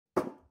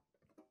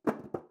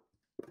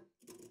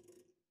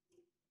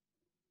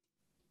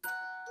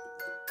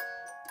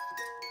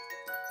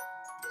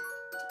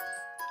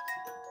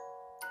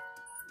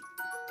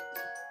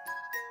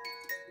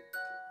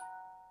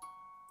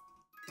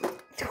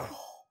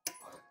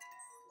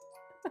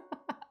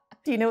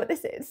Do you know what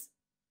this is?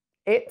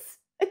 It's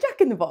a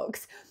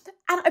Jack-in-the-Box.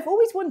 And I've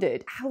always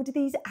wondered, how do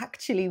these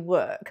actually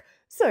work?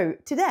 So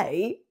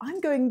today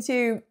I'm going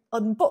to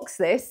unbox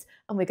this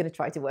and we're going to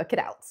try to work it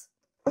out.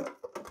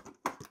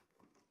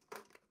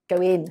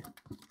 Go in.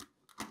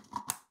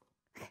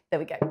 There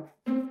we go.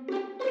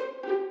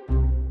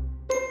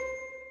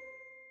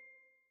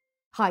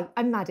 Hi,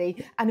 I'm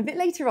Maddie, and a bit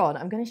later on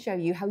I'm going to show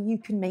you how you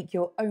can make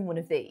your own one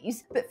of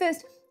these. But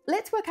first,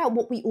 let's work out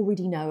what we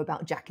already know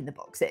about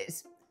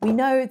Jack-in-the-Boxes. We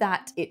know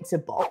that it's a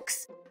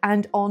box,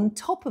 and on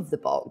top of the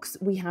box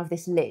we have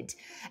this lid.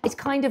 It's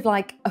kind of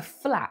like a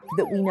flap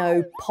that we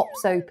know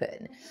pops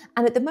open,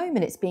 and at the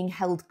moment it's being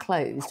held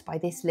closed by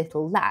this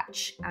little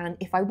latch, and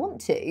if I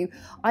want to,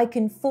 I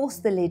can force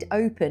the lid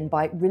open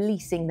by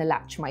releasing the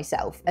latch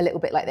myself, a little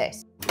bit like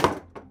this.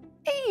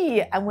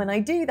 And when I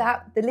do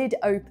that, the lid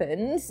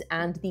opens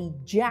and the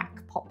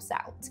Jack pops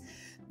out.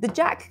 The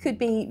Jack could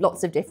be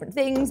lots of different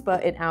things,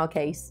 but in our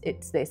case,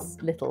 it's this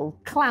little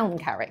clown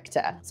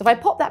character. So if I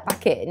pop that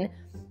back in,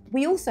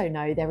 we also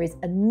know there is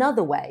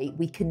another way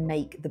we can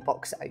make the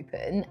box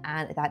open,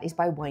 and that is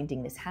by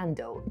winding this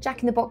handle.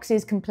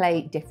 Jack-in-the-Boxes can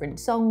play different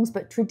songs,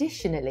 but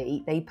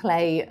traditionally they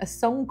play a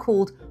song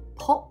called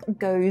Pop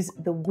Goes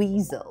the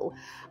Weasel.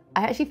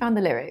 I actually found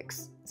the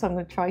lyrics, so I'm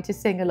going to try to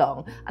sing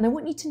along, and I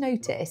want you to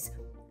notice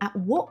at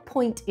what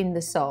point in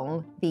the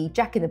song the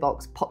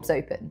Jack-in-the-Box pops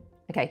open.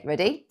 Okay,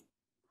 ready?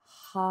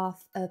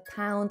 Half a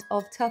pound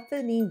of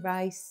tuppenny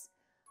rice,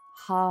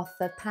 half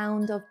a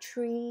pound of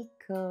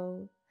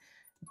treacle.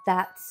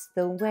 That's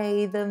the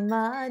way the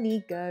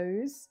money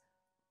goes.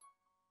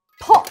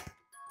 Pop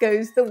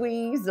goes the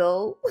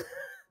weasel.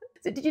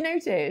 So did you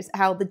notice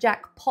how the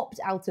Jack popped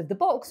out of the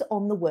box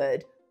on the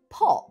word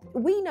pop?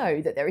 We know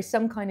that there is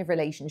some kind of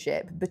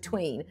relationship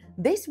between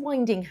this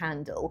winding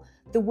handle,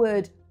 the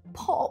word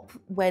pop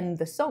when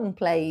the song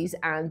plays,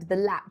 and the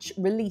latch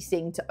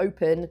releasing to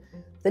open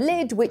the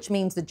lid, which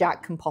means the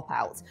Jack can pop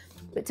out.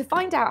 But to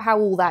find out how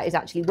all that is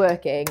actually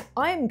working,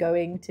 I am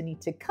going to need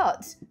to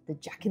cut the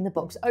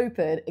Jack-in-the-Box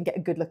open and get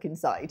a good look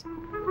inside.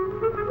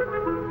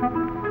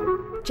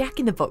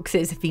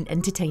 Jack-in-the-Boxes have been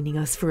entertaining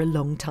us for a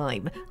long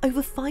time,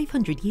 over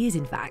 500 years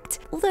in fact,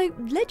 although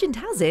legend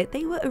has it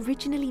they were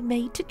originally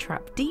made to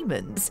trap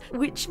demons,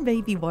 which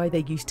may be why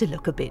they used to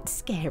look a bit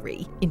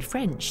scary. In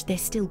French, they're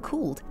still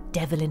called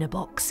devil in a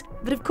box,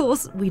 but of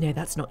course we know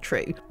that's not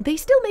true. They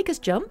still make us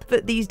jump,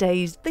 but these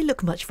days they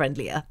look much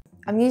friendlier.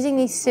 I'm using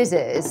these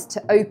scissors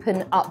to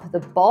open up the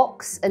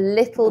box a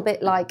little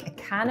bit like a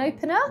can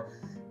opener,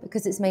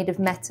 because it's made of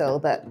metal,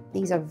 but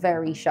these are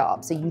very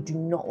sharp, so you do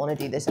not want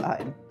to do this at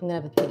home. I'm gonna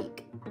have a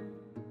peek.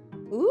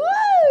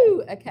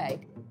 Woo! Okay.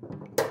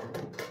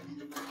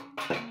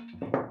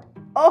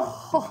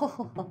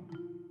 Oh!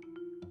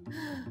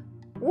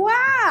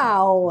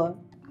 Wow!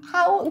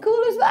 How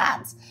cool is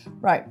that?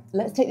 Right,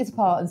 let's take this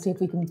apart and see if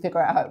we can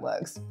figure out how it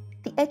works.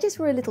 The edges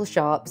were a little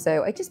sharp,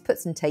 so I just put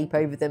some tape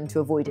over them to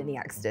avoid any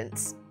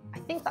accidents. I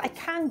think that I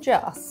can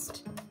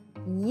just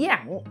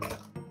yank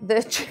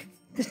the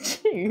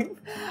tube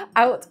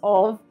out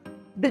of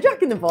the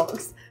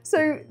Jack-in-the-Box.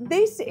 So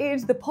this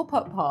is the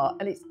pop-up part,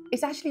 and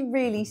it's actually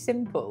really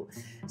simple.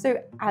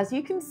 So as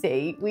you can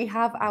see, we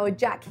have our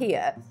Jack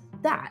here.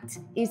 That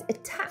is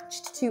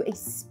attached to a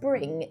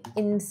spring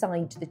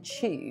inside the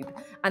tube,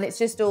 and it's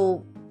just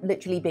all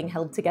literally being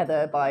held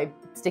together by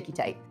sticky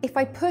tape. If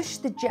I push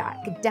the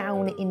Jack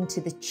down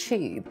into the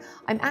tube,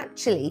 I'm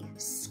actually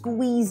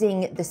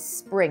squeezing the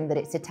spring that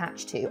it's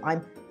attached to.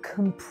 I'm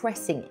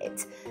compressing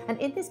it. And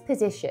in this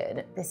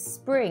position, the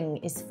spring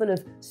is full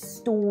of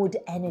stored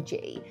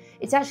energy.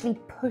 It's actually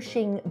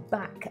pushing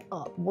back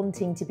up,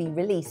 wanting to be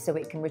released so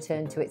it can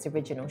return to its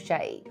original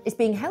shape. It's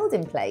being held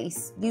in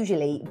place,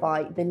 usually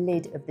by the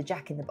lid of the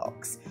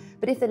Jack-in-the-Box.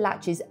 But if the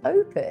latch is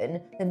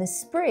open, then the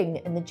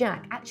spring and the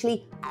Jack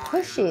actually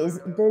pushes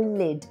the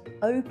lid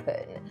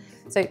open.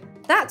 So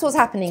that's what's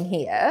happening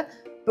here.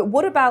 But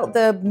what about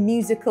the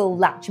musical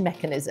latch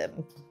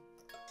mechanism?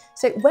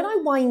 So when I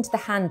wind the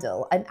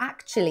handle, I'm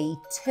actually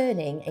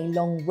turning a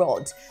long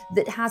rod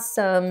that has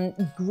some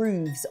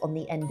grooves on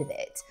the end of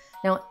it.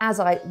 Now, as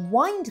I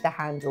wind the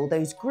handle,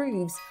 those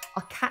grooves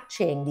are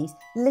catching these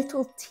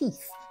little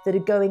teeth that are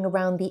going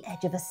around the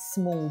edge of a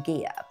small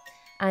gear.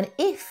 And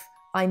if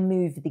I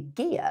move the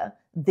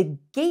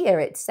gear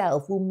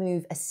itself will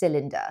move a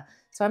cylinder.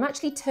 So I'm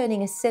actually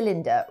turning a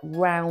cylinder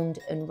round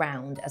and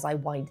round as I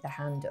wind the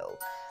handle,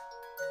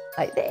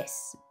 like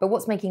this. But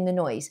what's making the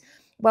noise?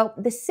 Well,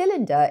 the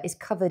cylinder is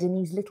covered in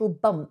these little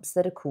bumps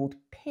that are called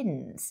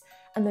pins,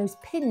 and those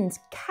pins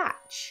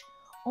catch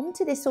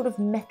onto this sort of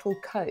metal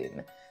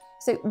comb.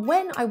 So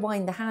when I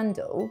wind the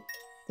handle,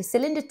 the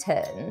cylinder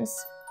turns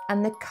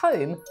and the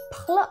comb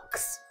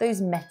plucks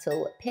those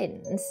metal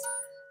pins,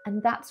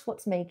 and that's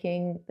what's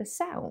making the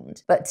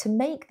sound. But to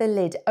make the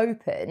lid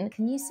open,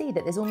 can you see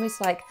that there's almost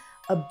like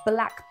a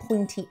black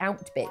pointy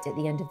out bit at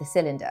the end of the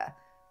cylinder?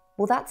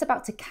 Well, that's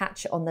about to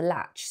catch on the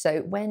latch. So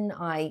when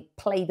I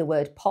play the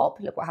word pop,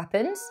 look what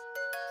happens.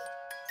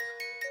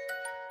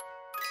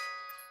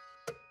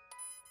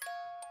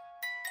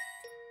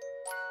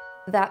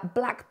 that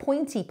black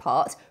pointy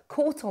part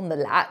caught on the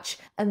latch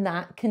and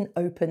that can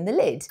open the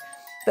lid.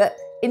 But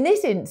in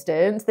this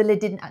instance, the lid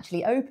didn't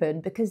actually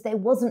open because there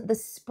wasn't the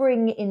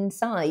spring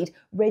inside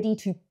ready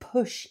to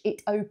push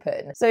it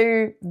open.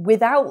 So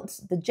without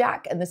the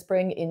jack and the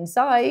spring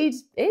inside,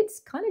 it's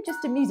kind of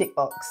just a music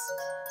box.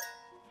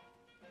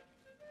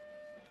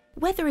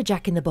 Whether a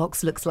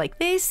jack-in-the-box looks like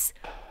this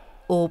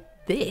or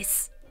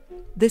this,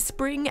 the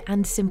spring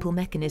and simple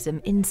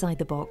mechanism inside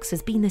the box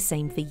has been the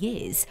same for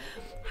years.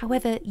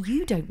 However,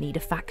 you don't need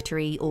a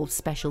factory or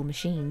special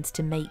machines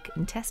to make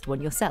and test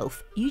one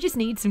yourself. You just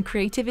need some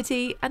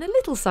creativity and a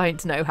little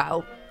science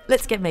know-how.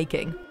 Let's get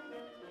making.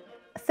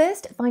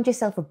 First, find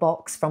yourself a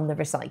box from the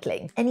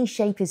recycling. Any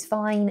shape is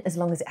fine as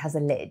long as it has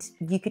a lid.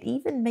 You could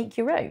even make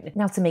your own.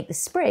 Now to make the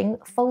spring,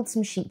 fold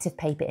some sheets of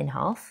paper in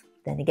half,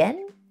 then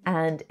again,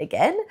 and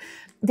again.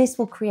 This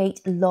will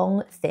create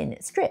long, thin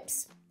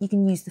strips. You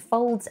can use the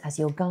folds as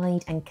your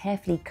guide and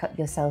carefully cut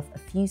yourself a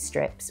few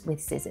strips with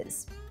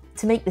scissors.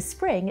 To make the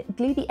spring,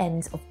 glue the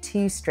ends of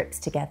 2 strips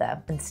together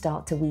and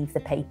start to weave the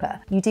paper.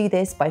 You do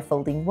this by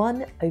folding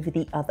one over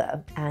the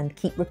other and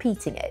keep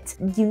repeating it.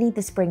 You need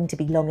the spring to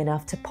be long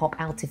enough to pop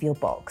out of your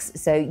box,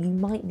 so you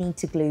might need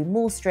to glue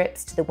more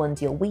strips to the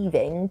ones you're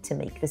weaving to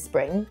make the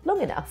spring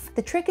long enough.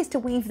 The trick is to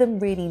weave them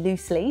really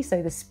loosely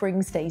so the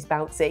spring stays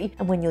bouncy,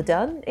 and when you're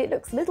done, it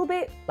looks a little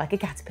bit like a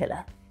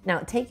caterpillar. Now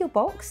take your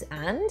box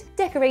and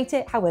decorate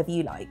it however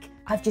you like.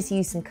 I've just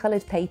used some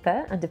coloured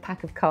paper and a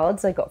pack of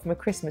cards I got from a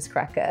Christmas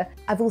cracker.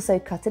 I've also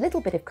cut a little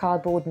bit of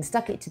cardboard and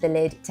stuck it to the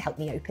lid to help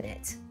me open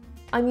it.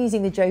 I'm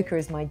using the Joker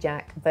as my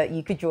jack, but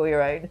you could draw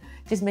your own.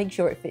 Just make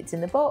sure it fits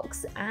in the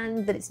box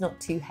and that it's not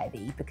too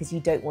heavy because you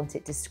don't want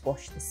it to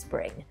squash the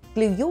spring.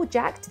 Glue your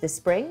jack to the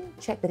spring,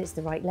 check that it's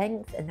the right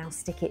length, and now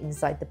stick it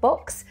inside the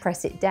box.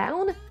 Press it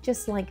down,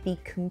 just like the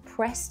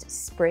compressed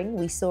spring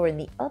we saw in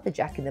the other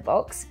jack in the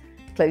box.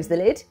 Close the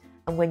lid,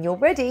 and when you're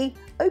ready,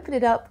 open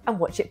it up and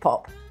watch it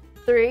pop.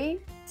 3,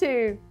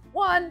 2,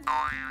 1.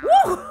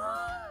 Woo!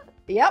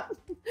 Yep,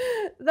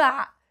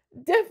 that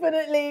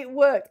definitely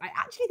worked. I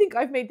actually think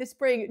I've made the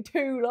spring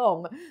too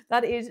long.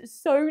 That is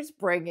so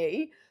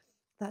springy.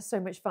 That's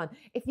so much fun.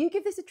 If you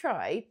give this a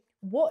try,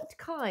 what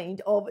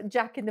kind of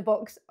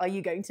jack-in-the-box are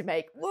you going to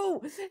make?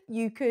 Whoa!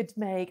 You could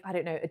make, I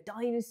don't know, a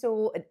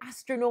dinosaur, an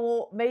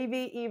astronaut,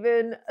 maybe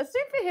even a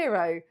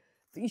superhero.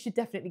 But you should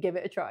definitely give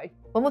it a try.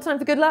 One more time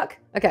for good luck.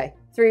 Okay,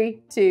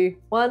 3, 2,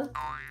 1.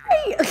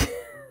 Hey!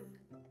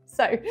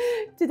 So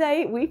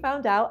today we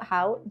found out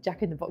how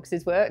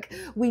jack-in-the-boxes work.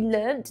 We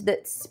learnt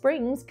that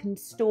springs can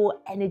store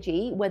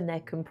energy when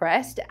they're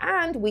compressed,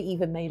 and we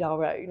even made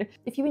our own.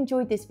 If you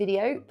enjoyed this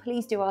video,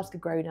 please do ask a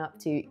grown-up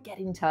to get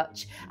in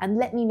touch and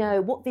let me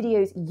know what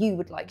videos you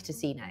would like to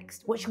see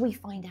next. What should we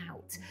find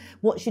out?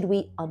 What should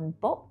we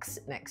unbox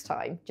next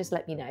time? Just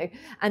let me know.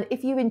 And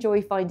if you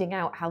enjoy finding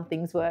out how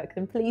things work,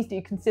 then please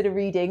do consider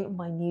reading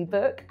my new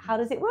book, How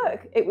Does It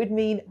Work? It would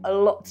mean a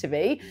lot to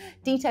me.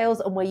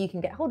 Details on where you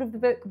can get hold of the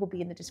book will be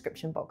in the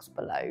description box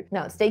below.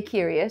 Now stay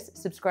curious,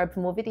 subscribe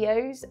for more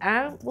videos,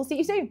 and we'll see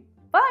you soon.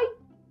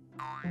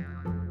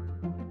 Bye!